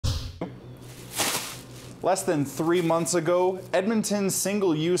Less than 3 months ago, Edmonton's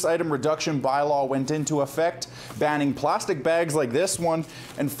single-use item reduction bylaw went into effect, banning plastic bags like this one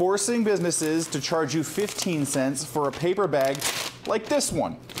and forcing businesses to charge you 15 cents for a paper bag like this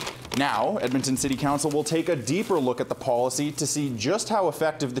one. Now, Edmonton City Council will take a deeper look at the policy to see just how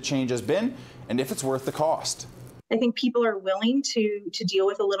effective the change has been and if it's worth the cost. I think people are willing to deal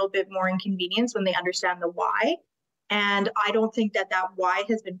with a little bit more inconvenience when they understand the why. And I don't think that why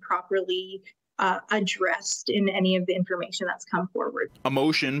has been properly addressed in any of the information that's come forward. A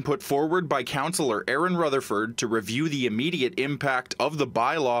motion put forward by Councillor Aaron Rutherford to review the immediate impact of the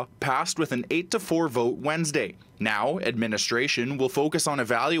bylaw passed with an 8-4 vote Wednesday. Now, administration will focus on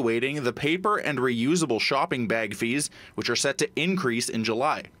evaluating the paper and reusable shopping bag fees, which are set to increase in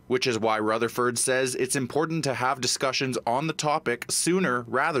July, which is why Rutherford says it's important to have discussions on the topic sooner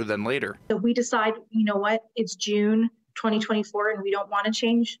rather than later. If we decide, you know what, it's June 2024 and we don't want to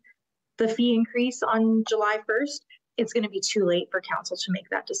change the fee increase on July 1st, it's going to be too late for council to make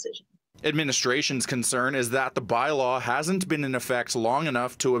that decision. Administration's concern is that the bylaw hasn't been in effect long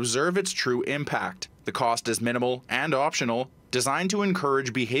enough to observe its true impact. The cost is minimal and optional, designed to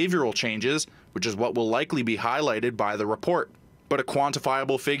encourage behavioral changes, which is what will likely be highlighted by the report. But a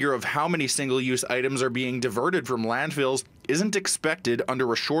quantifiable figure of how many single-use items are being diverted from landfills isn't expected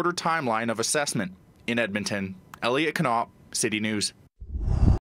under a shorter timeline of assessment. In Edmonton, Elliot Knopp, City News.